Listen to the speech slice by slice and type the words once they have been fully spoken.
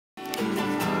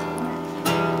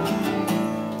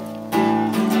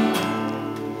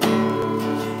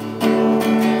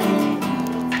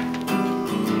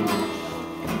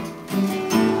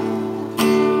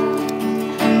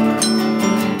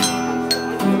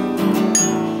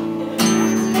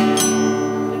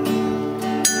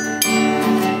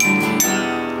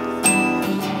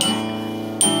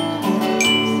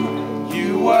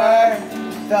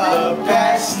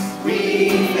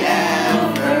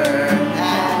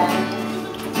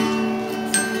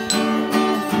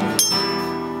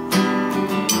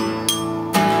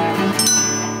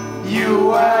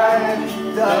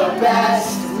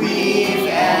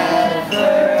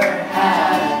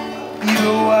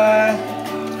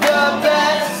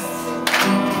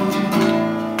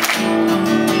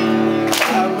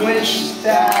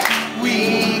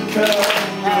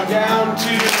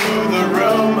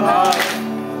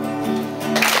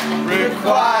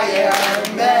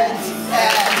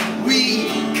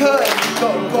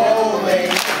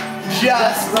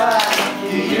just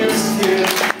like you used to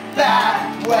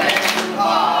back when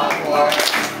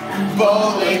Hogwarts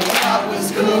bowling club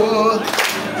was cool.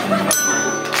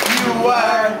 You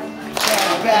were the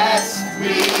best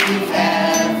we've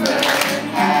ever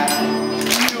had.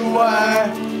 You were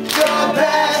the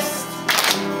best.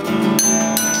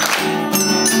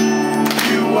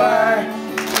 You were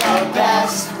the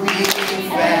best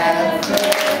we've ever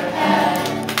had.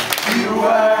 You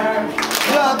were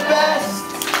the best.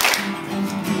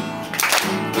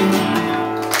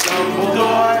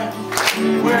 Dumbledore,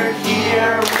 we're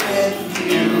here with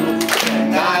you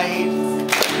tonight.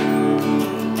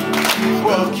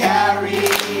 We'll carry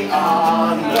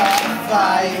on the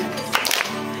fight.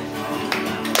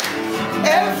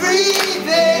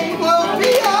 Everything will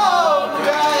be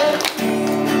alright.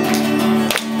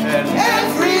 And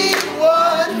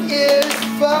everyone is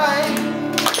fine.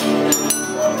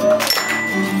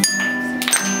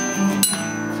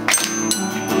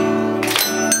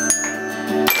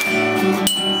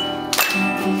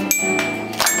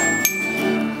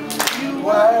 You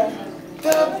were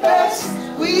the best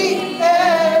we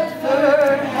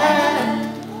ever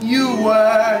had. You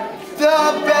were the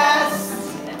best.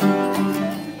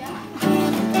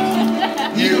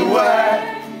 You were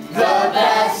the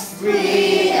best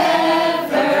we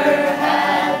ever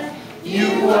had. You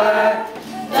were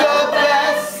the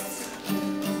best.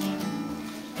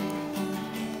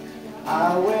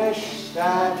 I wish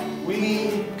that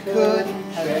we could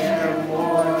share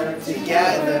more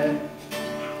together.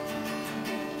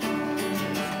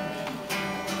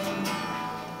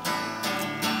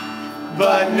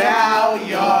 But now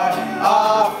you're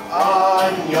off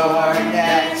on your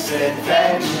next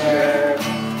adventure.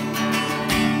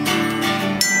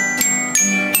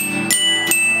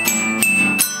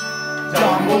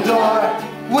 Dumbledore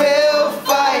will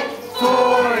fight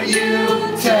for you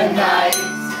tonight.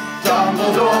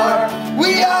 Dumbledore,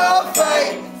 we all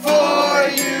fight for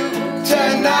you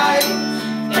tonight.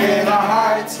 In our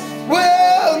hearts,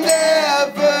 we'll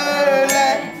never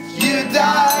let you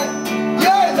die.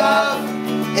 Your love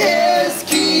is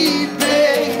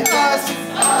keeping us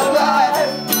alive.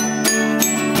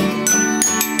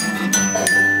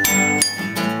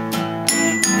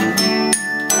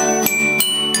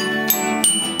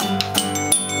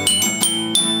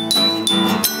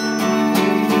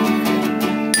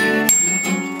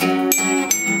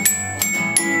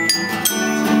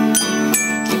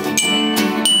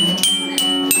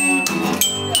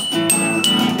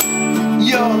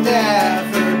 You'll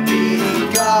never be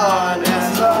gone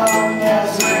as long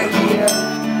as we're here.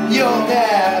 You'll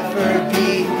never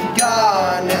be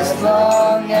gone as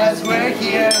long as we're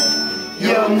here.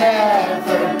 You'll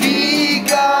never be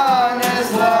gone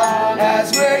as long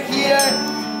as we're here.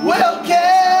 We'll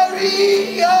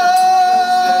carry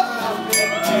on.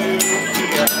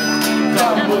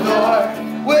 Dumbledore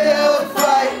will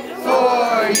fight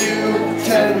for you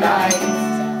tonight.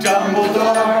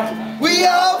 Dumbledore, we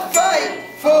all fight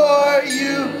for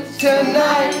you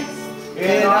tonight.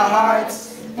 In our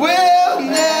hearts, we'll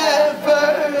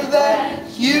never let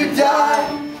you die.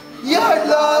 Your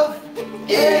love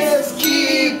is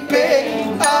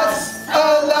keeping us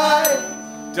alive.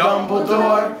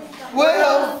 Dumbledore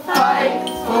will fight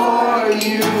for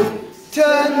you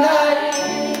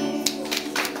tonight.